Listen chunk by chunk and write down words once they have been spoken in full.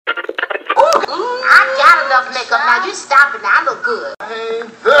I got enough makeup now. You stop it now. I look good.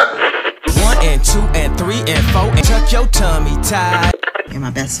 1 and 2 and 3 and 4 and tuck your tummy tight. You're my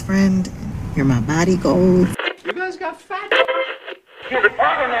best friend. You're my body gold. You guys got fat.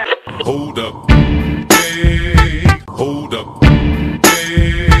 Hold up. Hey, hold up.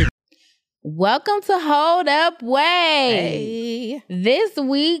 Hey. Welcome to Hold Up Way. Hey. This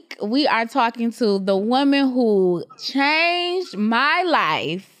week, we are talking to the woman who changed my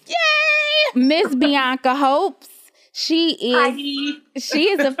life. Yay! Miss Bianca Hopes. She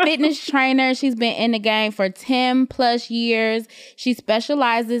is a fitness trainer. She's been in the game for 10 plus years. She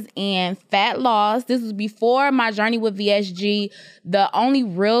specializes in fat loss. This was before my journey with VSG. The only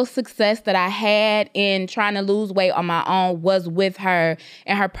real success that I had in trying to lose weight on my own was with her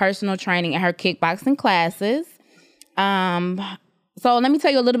and her personal training and her kickboxing classes. So let me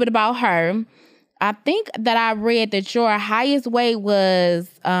tell you a little bit about her. I think that I read that your highest weight was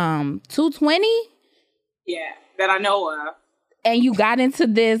 220. Yeah. That I know of. And you got into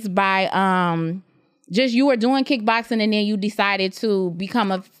this by just you were doing kickboxing and then you decided to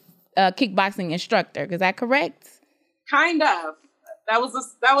become a kickboxing instructor. Is that correct? Kind of. That was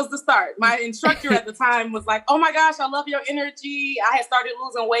the start. My instructor at the time was like, "Oh my gosh, I love your energy." I had started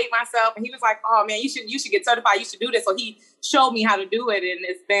losing weight myself, and he was like, "Oh man, you should get certified. You should do this." So he showed me how to do it, and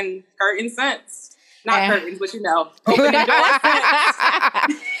it's been curtains since. Not curtains, but you know. Opening doors.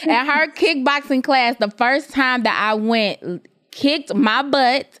 And her kickboxing class, the first time that I went, kicked my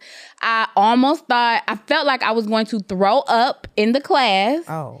butt. I felt like I was going to throw up in the class.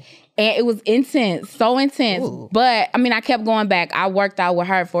 Oh. And it was intense, so intense. Ooh. But, I mean, I kept going back. I worked out with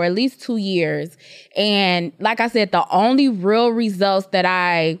her for at least 2 years. And like I said, the only real results that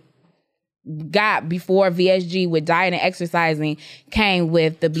I got before VSG with diet and exercising came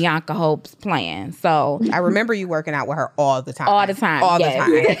with the Bianca Hopes plan. So I remember you working out with her all the time. The time.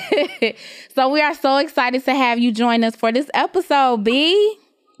 So we are so excited to have you join us for this episode, B.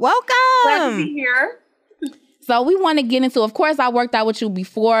 Welcome. Glad to be here. So we want to get into, of course, I worked out with you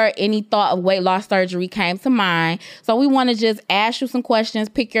before any thought of weight loss surgery came to mind. So we want to just ask you some questions,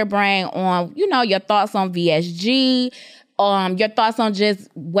 pick your brain on, your thoughts on VSG, your thoughts on just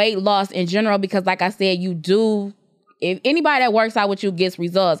weight loss in general, because like I said, if anybody that works out with you gets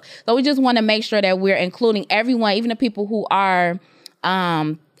results. So we just want to make sure that we're including everyone, even the people who are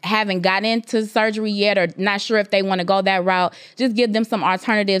haven't got into surgery yet or not sure if they want to go that route. Just give them some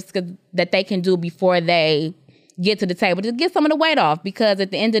alternatives that they can do before they get to the table. Just get some of the weight off, because at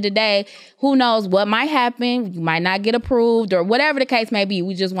the end of the day, who knows what might happen. You might not get approved or whatever the case may be.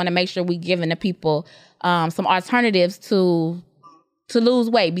 We just want to make sure we're giving the people some alternatives to lose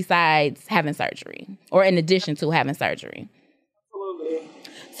weight besides having surgery, or in addition to having surgery. Absolutely.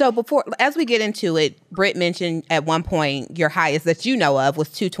 So as we get into it, Britt mentioned at one point your highest that you know of was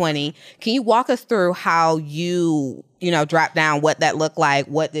 220. Can you walk us through how you dropped down, what that looked like?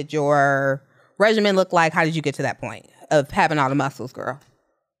 What did your regimen look like? How did you get to that point of having all the muscles, girl?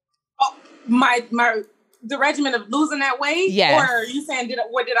 Oh, the regimen of losing that weight? Yes. Or are you saying,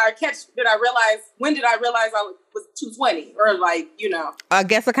 when did I realize I was 220? Or I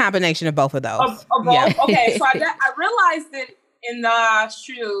guess a combination of both of those. Of both? Yeah. Okay, so I realized it in my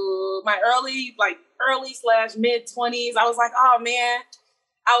early/mid 20s. I was like, oh man,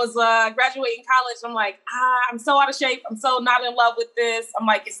 I was graduating college. I'm like, I'm so out of shape. I'm so not in love with this. I'm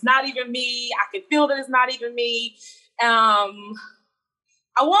like, it's not even me. I can feel that it's not even me.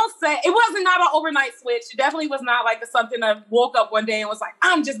 I won't say it wasn't not an overnight switch. It definitely was not like something I woke up one day and was like,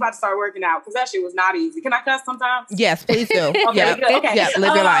 I'm just about to start working out, because that shit was not easy. Can I cuss sometimes? Yes, please do. Okay, good. Okay. Yeah,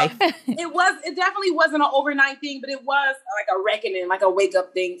 live your life. It definitely wasn't an overnight thing, but it was like a reckoning, like a wake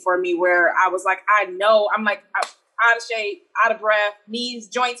up thing for me, where I was like, I'm out of shape, out of breath, knees,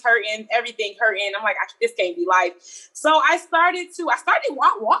 joints hurting, everything hurting. I'm like, this can't be life. So I started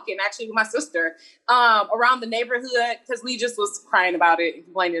walking actually with my sister around the neighborhood, because Lee just was crying about it and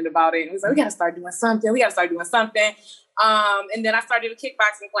complaining about it. And we was like, we got to start doing something. And then I started a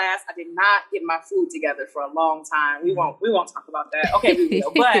kickboxing class. I did not get my food together for a long time. We won't talk about that. Okay, we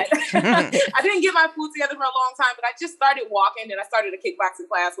will. But I didn't get my food together for a long time, but I just started walking, and I started a kickboxing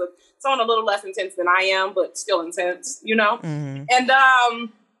class with someone a little less intense than I am, but still intense, Mm-hmm. And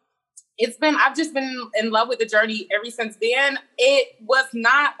I've just been in love with the journey ever since then. It was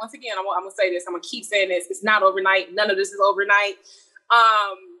not, once again, I'm going to say this, I'm going to keep saying this. It's not overnight. None of this is overnight.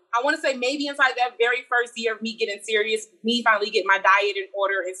 I want to say maybe inside that very first year of me getting serious, me finally getting my diet in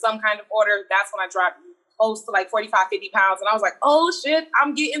order, in some kind of order, that's when I dropped close to like 45, 50 pounds. And I was like, oh shit,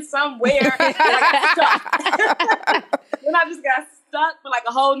 I'm getting somewhere. And I got stuck. Then I just got stuck for like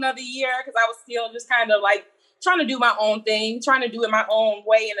a whole nother year, because I was still just kind of like trying to do my own thing, trying to do it my own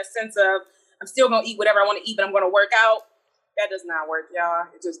way, in a sense of I'm still gonna eat whatever I want to eat, but I'm gonna work out. That does not work, y'all.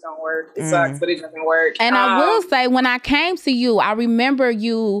 It just don't work. It sucks, but it doesn't work. And I will say, when I came to you, I remember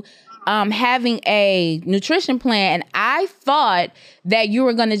you having a nutrition plan, and I thought that you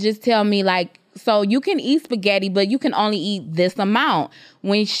were gonna just tell me like, so you can eat spaghetti, but you can only eat this amount.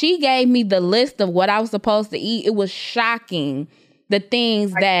 When she gave me the list of what I was supposed to eat, it was shocking. The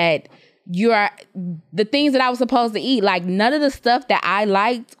things that I was supposed to eat, like none of the stuff that I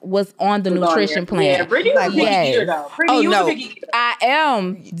liked was on the nutrition plan. Yeah, Brittany was a big eater though. Brittany, you was a big eater. I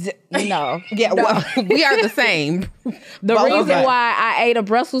am. No. Yeah, well, we are the same. The reason why I ate a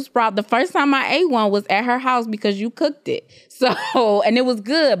Brussels sprout the first time I ate one was at her house because you cooked it. So, and it was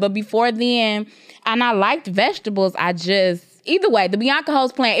good. But before then, and I liked vegetables, either way, the Bianca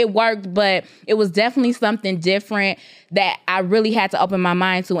Host plan, it worked, but it was definitely something different that I really had to open my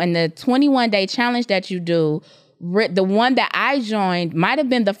mind to. And the 21-day challenge that you do, the one that I joined might have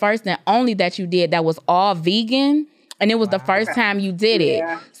been the first and only that you did that was all vegan. And it was the first time you did it.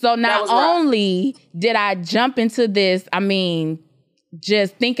 So not only did I jump into this, I mean,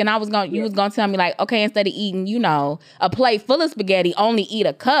 just thinking you was gonna tell me like, okay, instead of eating, a plate full of spaghetti, only eat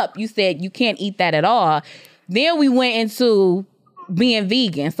a cup. You said you can't eat that at all. Then we went into being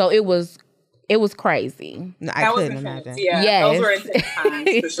vegan. So it was crazy. No, I couldn't imagine. Yeah, yes. Those were intense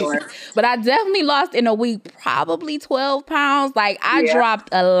times for sure. But I definitely lost in a week probably 12 pounds. Like I dropped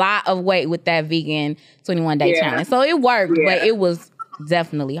a lot of weight with that vegan 21-day challenge. So it worked, but it was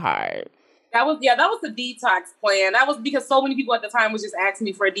definitely hard. That was the detox plan. That was because so many people at the time was just asking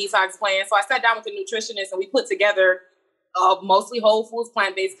me for a detox plan. So I sat down with a nutritionist and we put together a mostly whole foods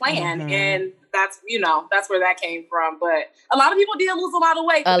plant-based plan. And that's where that came from. But a lot of people did lose a lot of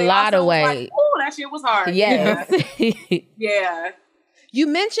weight. A lot of weight. Like, oh, that shit was hard. Yes. Yeah. You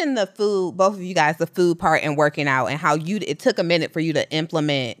mentioned the food, both of you guys, the food part and working out, and how it took a minute for you to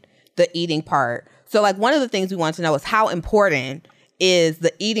implement the eating part. So like one of the things we want to know is how important is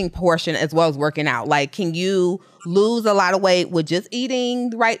the eating portion as well as working out? Like, can you lose a lot of weight with just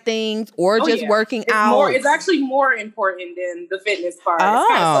eating the right things or just working out? It's actually more important than the fitness part. Oh. It's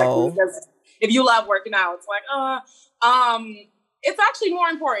kind of like, because if you love working out, it's like, it's actually more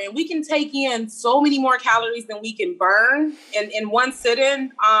important. We can take in so many more calories than we can burn in one sitting.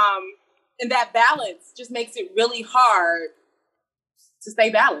 And that balance just makes it really hard to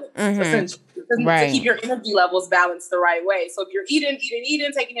stay balanced, essentially, to keep your energy levels balanced the right way. So if you're eating,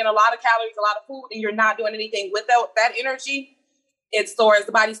 taking in a lot of calories, a lot of food, and you're not doing anything without that energy,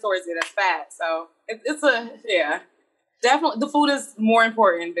 the body stores it as fat. So definitely the food is more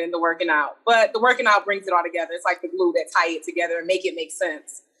important than the working out. But the working out brings it all together. It's like the glue that tie it together and make it make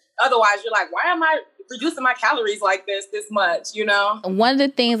sense. Otherwise, you're like, why am I reducing my calories like this much, One of the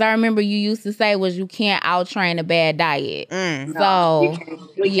things I remember you used to say was you can't out-train a bad diet. No,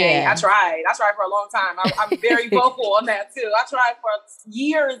 you can't. I tried for a long time. I'm very vocal on that too. I tried for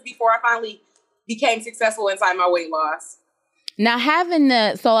years before I finally became successful inside my weight loss. Now,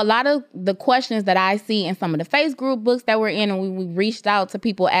 so a lot of the questions that I see in some of the face group books that we're in, and we reached out to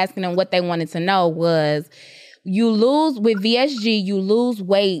people asking them what they wanted to know was, with VSG, you lose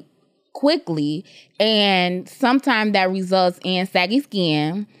weight quickly, and sometimes that results in saggy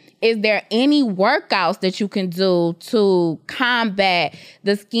skin. Is there any workouts that you can do to combat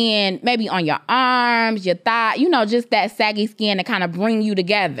the skin, maybe on your arms, your thigh, just that saggy skin to kind of bring you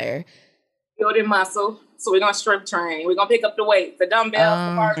together? Building muscle. So we're going to strength train. We're going to pick up the weight, the dumbbells,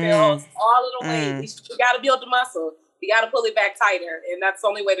 the barbells, all of the weight. We got to build the muscle. We got to pull it back tighter, and that's the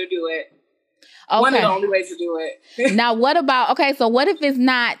only way to do it. Okay. One of the only ways to do it. Now, what if it's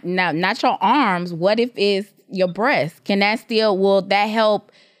not your arms? What if it's your breast? Will that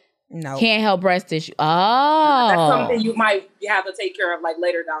help? No. Can't help breast tissue. Oh. That's something you might have to take care of like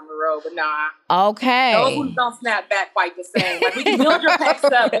later down the road, but nah. Okay. Those ones don't snap back quite the same. Like we can build your pecs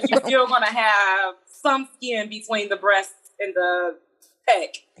up, but you're still going to have some skin between the breast and the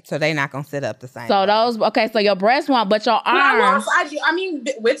pec. So they're not going to sit up the same. So your breast won't, but your arms.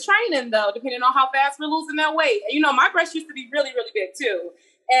 With training though, depending on how fast we're losing that weight. My breast used to be really, really big too.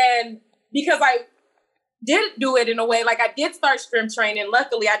 And because I did do it in a way, like I did start strength training.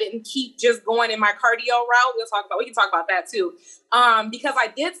 Luckily, I didn't keep just going in my cardio route. We can talk about that too. Because I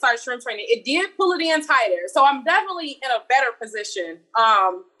did start strength training, it did pull it in tighter. So I'm definitely in a better position.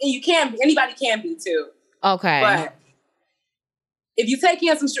 And anybody can be too. Okay. But if you take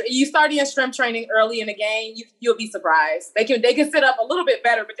in you start in strength training early in the game, you'll be surprised. They can sit up a little bit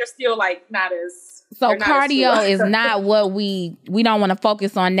better, but they're still like not as. So cardio is not what we don't want to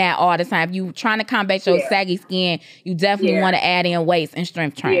focus on that all the time. If you trying to combat your saggy skin, you definitely want to add in weights and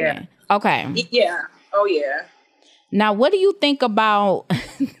strength training. Okay. Yeah. Oh yeah. Now, what do you think about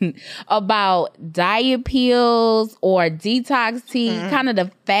diet pills or detox tea? Kind of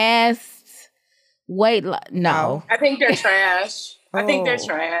the fast weight loss? No. I think they're trash. I think they're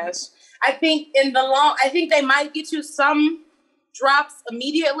trash. I think I think they might get you some drops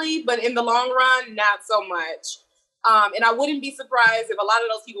immediately, but in the long run, not so much. And I wouldn't be surprised if a lot of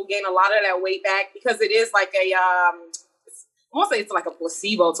those people gain a lot of that weight back, because it is like I won't say it's like a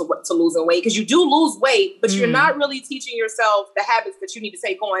placebo to losing weight, because you do lose weight, but you're not really teaching yourself the habits that you need to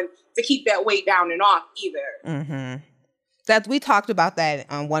take on to keep that weight down and off either. That we talked about that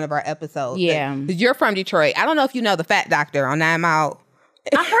on one of our episodes. Yeah. Because you're from Detroit. I don't know if you know the Fat Doctor on 9 Mile.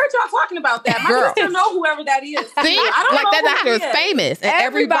 I heard y'all talking about that. My sister know whoever that is. See, I don't know that who doctor is is famous, and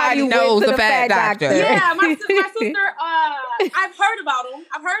everybody knows the Fat Doctor. Yeah, my sister. I've heard about him.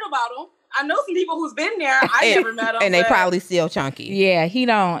 I know some people who's been there. I never met him, and they probably still chunky. Yeah, he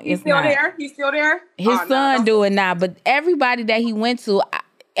don't. He's still there. He's still there. His son do it now, but everybody that he went to,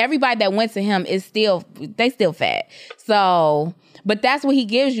 everybody that went to him is still fat. So, but that's what he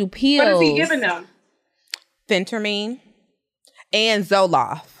gives you, pills. What is he giving them? Phentermine and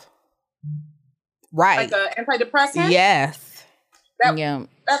Zoloft. Right. Like an antidepressant? Yes.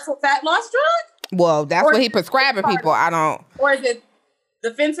 That's a fat loss drug? Well, that's what he prescribing people. I don't. Or is it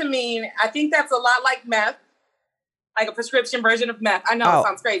the phentermine? I think that's a lot like meth, like a prescription version of meth. I know it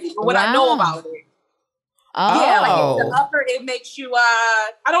sounds crazy, but what I know about it. Yeah, like the upper, it makes you,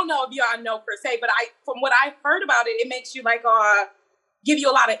 I don't know if y'all know per se, but from what I've heard about it, it makes you like, give you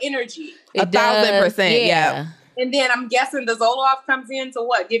a lot of energy. 1,000%, yeah. And then I'm guessing the Zoloft comes in to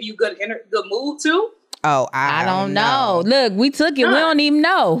what? Give you good mood too? Oh, I don't know. Look, we took it. We don't even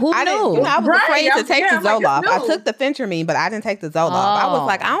know. Who knew? I was afraid to take the Zoloft. I took the Phentermine, but I didn't take the Zoloft. I was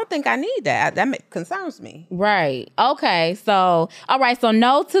like, I don't think I need that. That concerns me. Right. Okay. So, all right. So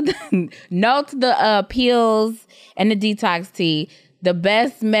no to the pills and the detox tea. The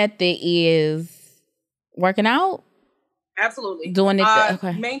best method is working out. Absolutely. Doing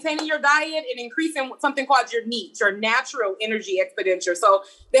it. Maintaining your diet and increasing something called your NEAT, your natural energy expenditure. So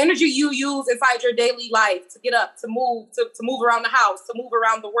the energy you use inside your daily life to get up, to move around the house, to move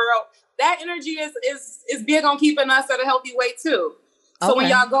around the world, that energy is big on keeping us at a healthy weight too. So when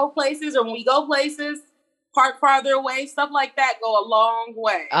y'all go places, or when we go places, park farther away, stuff like that go a long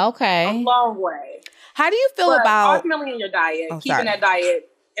way. Okay. A long way. How do you feel about ultimately in your diet, keeping that diet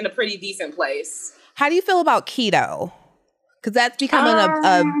in a pretty decent place? How do you feel about keto? Because that's becoming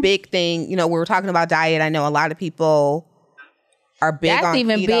a big thing. You know, we were talking about diet. I know a lot of people are big on keto. That's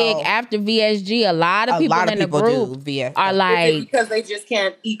even big after VSG. A lot of people in the group are like... because they just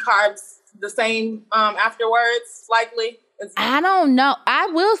can't eat carbs the same afterwards, likely? I don't know. I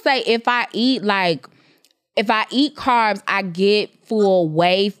will say if I eat carbs, I get full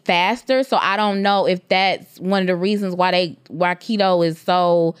way faster. So I don't know if that's one of the reasons why keto is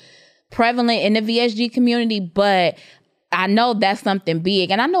so prevalent in the VSG community, but I know that's something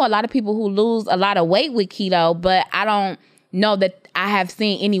big. And I know a lot of people who lose a lot of weight with keto, but I don't know that I have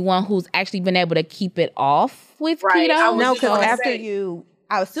seen anyone who's actually been able to keep it off with keto. No, because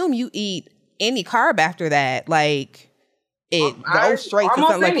I assume you eat any carb after that, like it goes straight to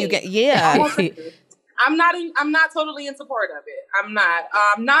something like you get. Yeah. I'm not totally in support of it. I'm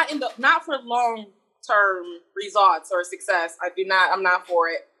not for long-term results or success. I'm not for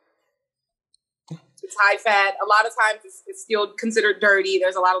it. It's high fat. A lot of times it's still considered dirty.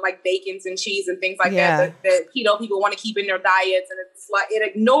 There's a lot of like bacons and cheese and things like that keto people want to keep in their diets. And it's like, it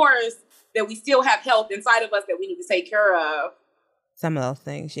ignores that we still have health inside of us that we need to take care of. Some of those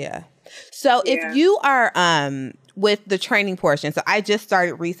things. Yeah. So if you are, with the training portion, so I just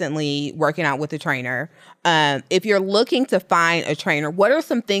started recently working out with a trainer. If you're looking to find a trainer, what are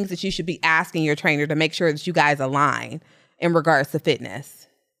some things that you should be asking your trainer to make sure that you guys align in regards to fitness?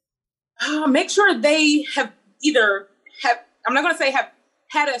 Make sure they have I'm not going to say have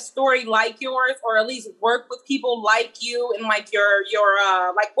had a story like yours, or at least work with people like you and like your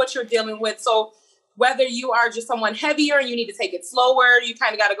like what you're dealing with. So whether you are just someone heavier and you need to take it slower, you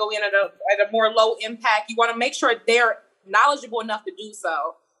kind of got to go in at a more low impact. You want to make sure they're knowledgeable enough to do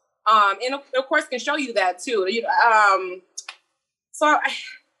so. And of course can show you that too. So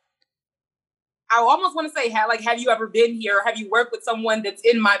I almost want to say, have you ever been here? Have you worked with someone that's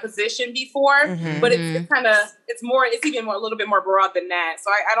in my position before? Mm-hmm. But it's even a little bit more broad than that.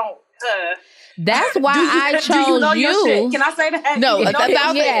 So I don't. That's why I chose you. Can I say that? No, like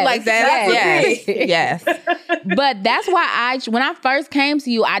that. Yes. But that's why when I first came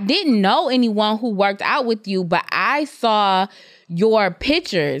to you, I didn't know anyone who worked out with you, but I saw your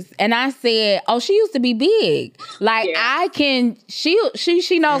pictures, and I said, "Oh, she used to be big. Like I can. She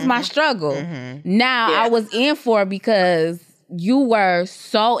knows my struggle. Now I was in for it because you were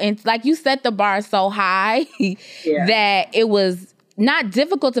so like you set the bar so high that it was not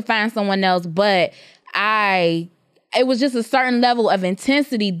difficult to find someone else, but it was just a certain level of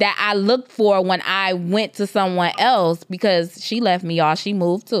intensity that I looked for when I went to someone else, because she left me, y'all. She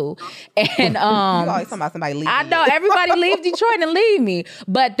moved too. And you always talking about somebody leaving. I know everybody leave Detroit and leave me.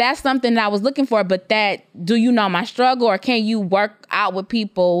 But that's something that I was looking for. But do you know my struggle, or can you work out with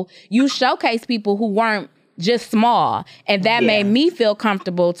people? You showcase people who weren't just small, and that made me feel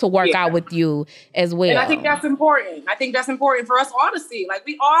comfortable to work out with you as well. And I think that's important. I think that's important for us all to see. Like,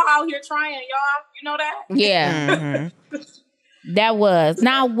 we all out here trying, y'all. You know that? Yeah. That was.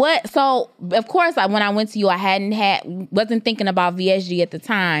 Now what, so of course when I went to you, wasn't thinking about VSG at the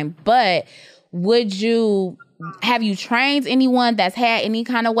time, but have you trained anyone that's had any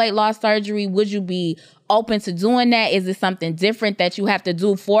kind of weight loss surgery? Would you be open to doing that? Is it something different that you have to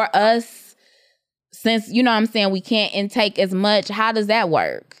do for us? Since, you know what I'm saying, we can't intake as much. How does that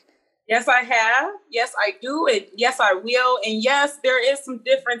work? Yes, I have. Yes, I do. And yes, I will. And yes, there is some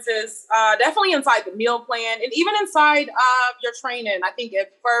differences, definitely inside the meal plan and even inside your training. I think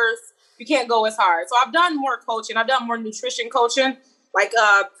at first you can't go as hard. So I've done more coaching. I've done more nutrition coaching, like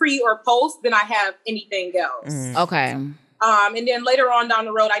pre or post, than I have anything else. Okay. And then later on down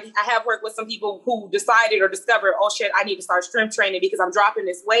the road, I have worked with some people who decided or discovered, oh shit, I need to start strength training because I'm dropping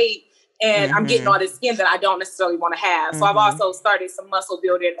this weight. And I'm getting all this skin that I don't necessarily want to have. So I've also started some muscle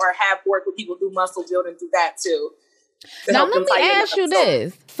building, or have worked with people do muscle building through that too. Now let me ask you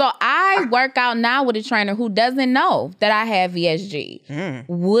this. So I work out now with a trainer who doesn't know that I have VSG.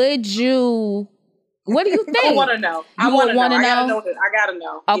 What do you think? I want to know. I want to know. I gotta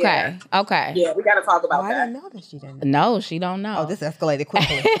know. Okay. Yeah. Okay. Yeah, we gotta talk about that. I didn't know that she didn't know. No, she don't know. Oh, this escalated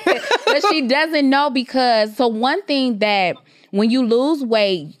quickly. But she doesn't know because, so one thing that when you lose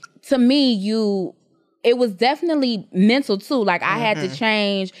weight, to me, it was definitely mental too. Like I had to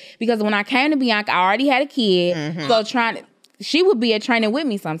change, because when I came to Bianca, I already had a kid. So she would be at training with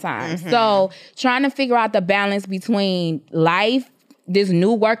me sometimes. So trying to figure out the balance between life, this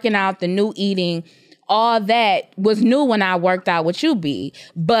new working out, the new eating, all that was new when I worked out with you, B.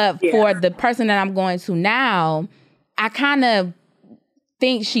 But for the person that I'm going to now, I kind of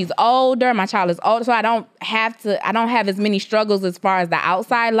think she's older. My child is older, so I don't have as many struggles as far as the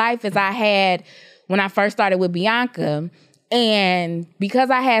outside life as I had when I first started with Bianca. And because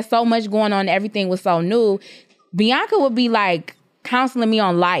I had so much going on, everything was so new, Bianca would be like counseling me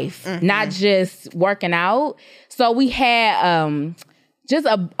on life, not just working out. So we had just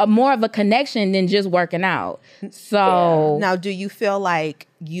a more of a connection than just working out. So now, do you feel like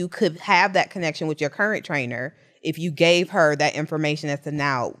you could have that connection with your current trainer if you gave her that information as to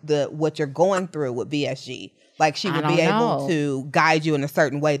now what you're going through with VSG? Like she would be able to guide you in a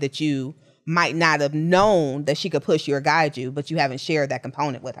certain way that you might not have known that she could push you or guide you, but you haven't shared that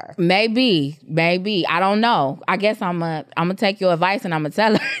component with her. Maybe. I don't know. I guess I'm gonna take your advice and I'm gonna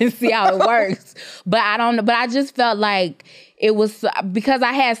tell her and see how it works. But I don't know. But I just felt like it was because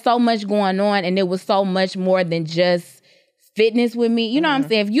I had so much going on, and it was so much more than just fitness with me. You know what I'm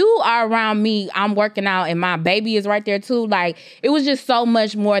saying? If you are around me, I'm working out and my baby is right there too. Like, it was just so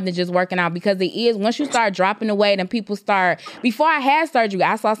much more than just working out, because it is, once you start dropping the weight and people start, before I had surgery,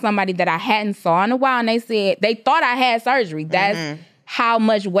 I saw somebody that I hadn't saw in a while, and they said, they thought I had surgery. That's how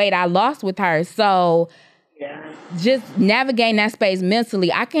much weight I lost with her. So just navigating that space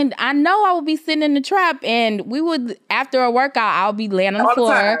mentally, I know I would be sitting in the trap, and we would, after a workout, I'll be laying on the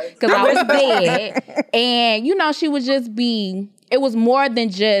floor because I was dead. And, you know, she would just be, it was more than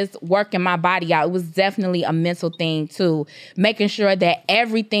just working my body out. It was definitely a mental thing too, making sure that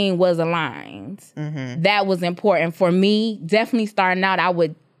everything was aligned. That was important for me. Definitely starting out, I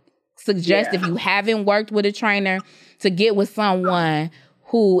would suggest if you haven't worked with a trainer, to get with someone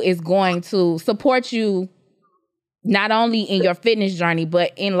who is going to support you not only in your fitness journey,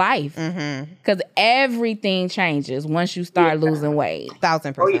 but in life. Because everything changes once you start losing weight.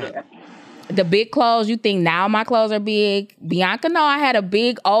 1,000%. The big clothes, you think now my clothes are big. Bianca, no, I had a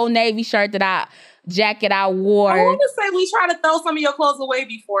big Old Navy shirt jacket I wore. I want to say we tried to throw some of your clothes away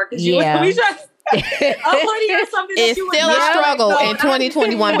before. We tried it's still a struggle in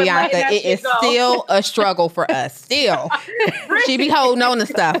 2021, Bianca. It is still a struggle for us. Still. She be holding on to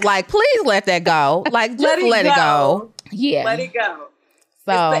stuff. Like, please let that go. Like, just let it go. Yeah. Let it go.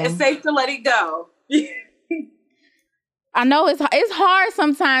 So it's safe to let it go. I know it's hard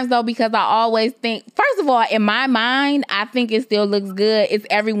sometimes though, because I always think, first of all, in my mind, I think it still looks good. It's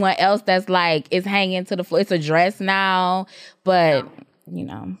everyone else that's like, it's hanging to the floor. It's a dress now, but you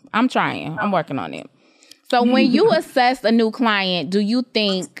know, I'm trying. I'm working on it. So when you assess a new client, do you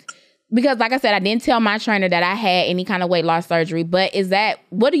think, because like I said, I didn't tell my trainer that I had any kind of weight loss surgery, but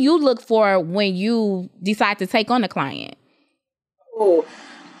what do you look for when you decide to take on a client? Oh,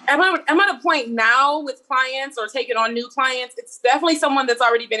 I'm at a point now with clients or taking on new clients. It's definitely someone that's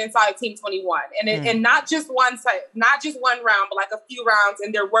already been inside Team 21, and not just one round, but like a few rounds.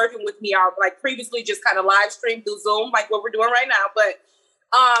 And they're working with me out like previously, just kind of live stream through Zoom, like what we're doing right now. But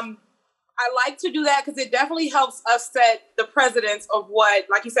I like to do that because it definitely helps us set the precedence of what,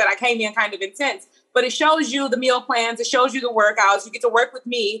 like you said, I came in kind of intense, but it shows you the meal plans, it shows you the workouts. You get to work with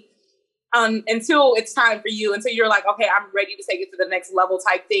me until it's time for you, until you're like, okay, I'm ready to take it to the next level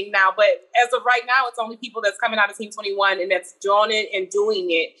type thing now. But as of right now, it's only people that's coming out of Team 21 and that's doing it and doing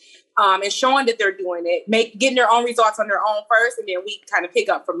it and showing that they're doing it, getting their own results on their own first, and then we kind of pick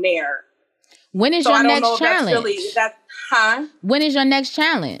up from there. When is your next challenge? When is your next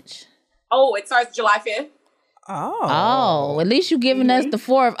challenge? Oh, it starts July 5th. Oh, at least you're giving us the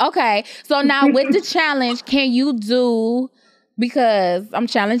 4th. Okay. So now with the challenge, can you do, because I'm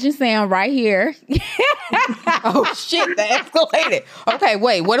challenging Sam right here. Oh, shit. That escalated. Okay,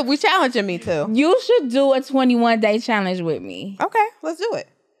 wait. What are we challenging me to? You should do a 21-day challenge with me. Okay, let's do it.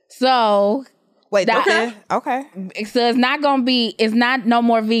 So... Wait, okay. So it's not no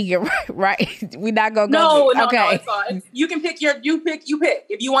more vegan, right? We're not gonna go. No, okay. It's all, you can pick you pick.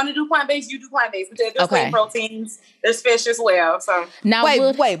 If you want to do plant-based, you do plant-based. There's whey proteins, there's fish as well. So now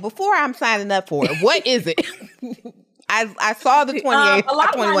wait, before I'm signing up for it, what is it? I saw the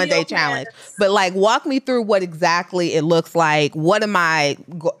 21-day challenge, but like walk me through what exactly it looks like. What am I'm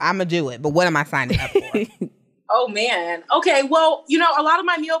gonna do it, but what am I signing up for? Oh, man. Okay. Well, a lot of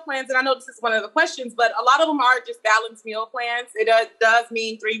my meal plans, and I know this is one of the questions, but a lot of them are just balanced meal plans. It does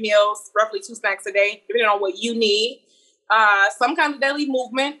mean 3 meals, roughly 2 snacks a day, depending on what you need. Some kind of daily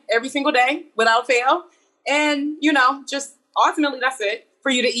movement every single day without fail. And, just ultimately that's it, for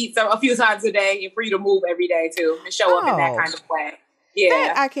you to eat a few times a day and for you to move every day too and show up in that kind of way.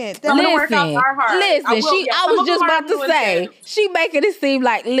 Yeah, I can't. Some of the workouts are hard. I was just about to say, she making it seem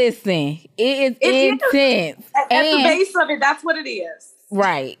like, listen, it is intense. At the base of it, that's what it is.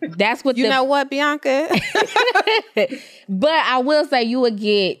 Right. That's what you know what, Bianca? But I will say you'll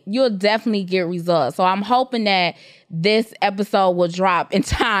definitely get results. So I'm hoping that this episode will drop in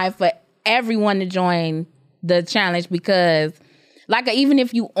time for everyone to join the challenge, because like even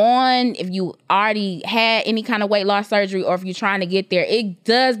if you already had any kind of weight loss surgery, or if you're trying to get there, it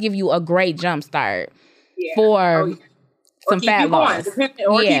does give you a great jump start for some fat loss. Keep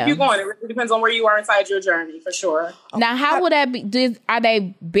you going. It really depends on where you are inside your journey, for sure. Now, how would that be? Are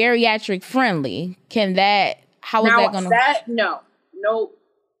they bariatric friendly? How is that going to?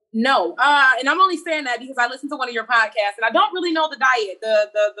 No. And I'm only saying that because I listened to one of your podcasts, and I don't really know the diet,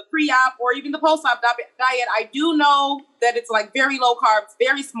 the pre-op or even the post-op diet. I do know that it's like very low carbs,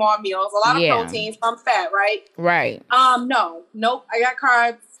 very small meals, a lot of protein, some fat, right? Right. Nope. I got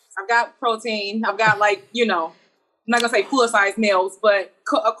carbs. I've got protein. I've got I'm not gonna say full-size meals, but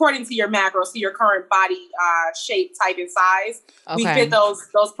according to your macros, to your current body shape, type, and size, we fit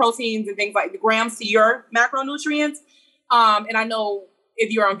those proteins and things like the grams to your macronutrients. And I know if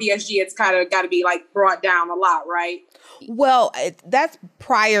you're on VSG, it's kind of got to be like brought down a lot, right? Well, that's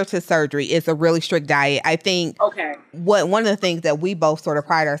prior to surgery. It's a really strict diet. I think one of the things that we both sort of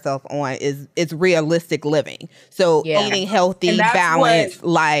pride ourselves on is realistic living. So eating healthy, balanced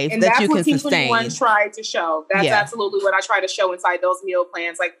life that you can sustain. And that's what Team 21 tried to show. That's absolutely what I try to show inside those meal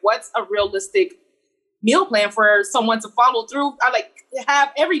plans. Like, what's a realistic meal plan for someone to follow through? I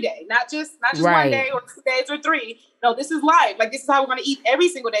have every day, not just one day or 2 days or 3. No, this is life. Like, this is how we're going to eat every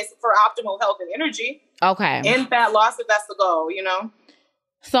single day for optimal health and energy. Okay. And fat loss, if that's the goal,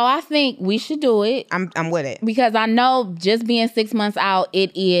 So I think we should do it. I'm with it. Because I know just being 6 months out,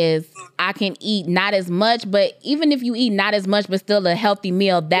 I can eat not as much, but even if you eat not as much, but still a healthy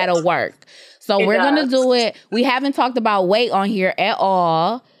meal, that'll work. So we're going to do it. We haven't talked about weight on here at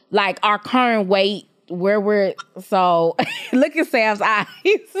all. Like our current weight. Look at Sam's eyes.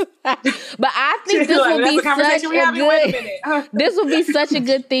 But I think this would be this would be such a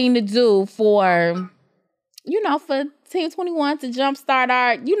good thing to do for Team 21 to jumpstart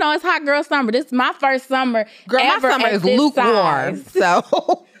our, it's hot girl summer. This is my first summer. Girl, my summer is lukewarm.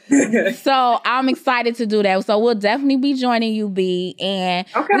 So So I'm excited to do that. So we'll definitely be joining you, B, and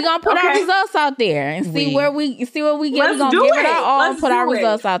we're gonna put our results out there and see where we get. We're gonna give it our all, put our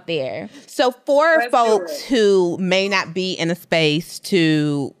results out there. So for folks who may not be in a space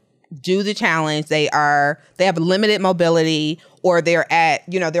to do the challenge, they have limited mobility, or they're at,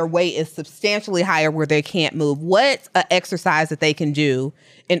 their weight is substantially higher where they can't move. What's an exercise that they can do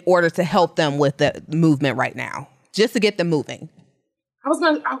in order to help them with the movement right now, just to get them moving? I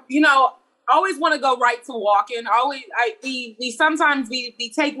always want to go right to walking. We sometimes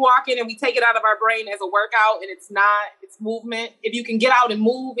take walking and we take it out of our brain as a workout, and it's movement. If you can get out and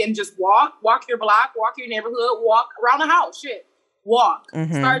move and just walk your block, walk your neighborhood, walk around the house, walk.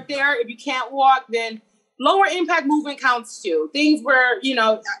 Start there. If you can't walk, then lower impact movement counts too. Things where,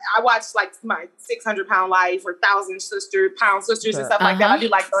 I watch like my 600-pound life or 1,000-pound sisters and stuff like that. I do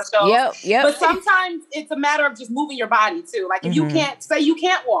like those shows. Yep. But sometimes it's a matter of just moving your body too. Like if you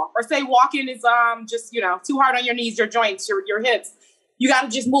can't walk, or say walking is just, too hard on your knees, your joints, your hips. You got to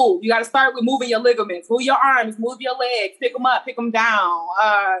just move. You got to start with moving your ligaments, move your arms, move your legs, pick them up, pick them down.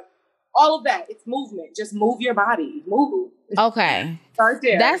 All of that. It's movement. Just move your body. Move. Okay. Start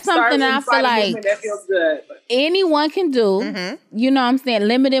there. That's something I feel like that feels good. Anyone can do. You know what I'm saying?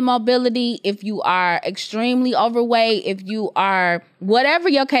 Limited mobility. If you are extremely overweight, if you are, whatever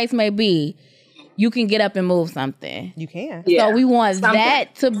your case may be, you can get up and move something. You can. Yeah. So we want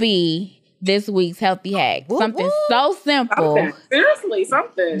that to be this week's healthy hack. Something so simple. Something. Seriously,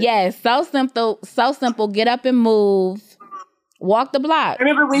 something. Yes, so simple. So simple. Get up and move. Walk the block. I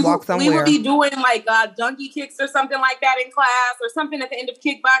remember we would be doing like donkey kicks or something like that in class, or something at the end of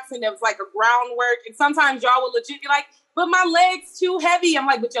kickboxing that was like a groundwork. And sometimes y'all would legit be like, but my leg's too heavy. I'm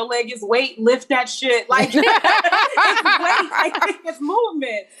like, but your leg is weight. Lift that shit. Like, it's weight. Like, it's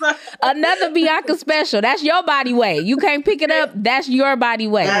movement. So. Another Bianca special. That's your body weight. You can't pick it up. That's your body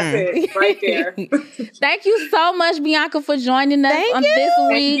weight. That's it. Right there. Thank you so much, Bianca, for joining us on this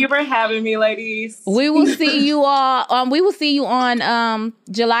week. Thank you for having me, ladies. We will see you all. We will see you on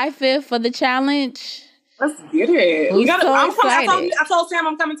July 5th for the challenge. Let's get it. I told Sam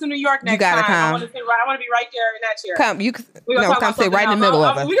I'm coming to New York next time. Come. I want to be right there in that chair. Come sit right in the middle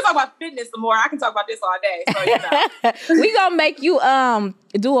of us. We can talk about fitness some more. I can talk about this all day. So, we gonna make you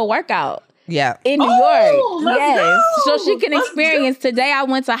do a workout. Yeah. In New York. Yes. Go. So she can experience. Today I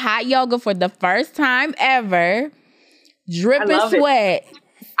went to hot yoga for the first time ever. Dripping sweat.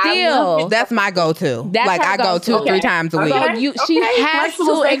 Still, that's my go-to. Like I go 2-3 times a week. So she has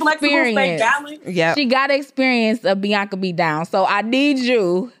to experience. Yeah, she got to experience a Bianca be down. So I need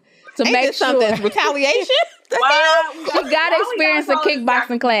you to make sure something retaliation. She got to experience a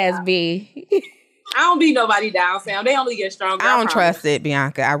kickboxing class. B. I don't beat nobody down, Sam. They only get stronger. I don't trust it,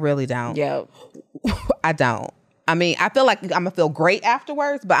 Bianca. I really don't. Yep. I don't. I mean, I feel like I'm gonna feel great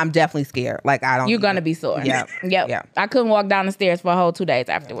afterwards, but I'm definitely scared. Like I don't. You're gonna be sore. Yep. I couldn't walk down the stairs for a whole 2 days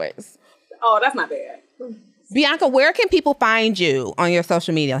afterwards. Oh, that's not bad. Bianca, where can people find you on your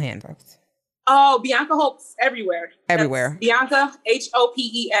social media handles? Oh, Bianca Hopes everywhere. Everywhere. That's Bianca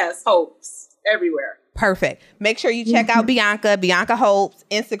Hopes Hopes everywhere. Perfect. Make sure you check out Bianca Hopes,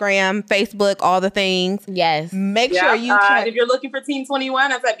 Instagram, Facebook, all the things. Yes. Make sure you check. If you're looking for Team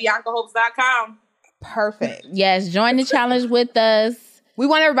 21, that's at BiancaHopes.com. Perfect. Yes, join the challenge with us. We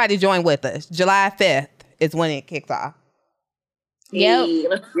want everybody to join with us. July 5th is when it kicks off. Yep. Hey,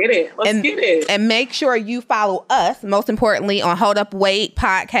 let's get it. Let's get it. And make sure you follow us, most importantly, on Hold Up Weight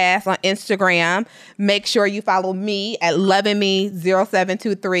Podcast on Instagram. Make sure you follow me at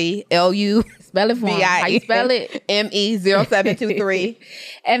LovingMe0723 LU. Spell it for me. How you spell it? ME0723.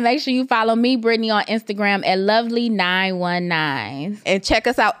 And make sure you follow me, Brittany, on Instagram at Lovely919. And check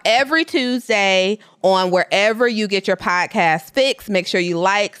us out every Tuesday on wherever you get your podcast fix. Make sure you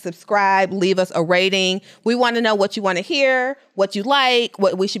like, subscribe, leave us a rating. We want to know what you want to hear, what you like,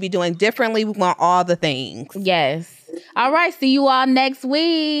 what we should be doing differently. We want all the things. Yes. All right. See you all next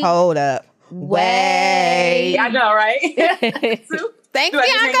week. Hold up. Wait. I know, right? Thanks,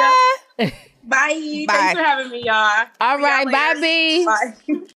 Bianca. Bye. Thanks for having me, y'all. All right. Bye, B. Bye.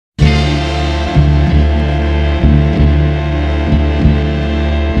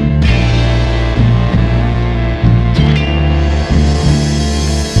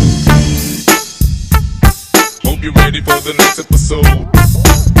 Hope you're ready for the next episode.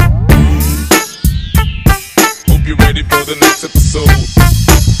 Hope you're ready for the next episode.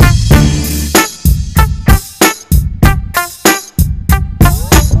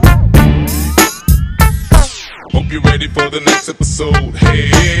 Hope you're ready for the next episode.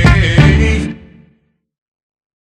 Hey.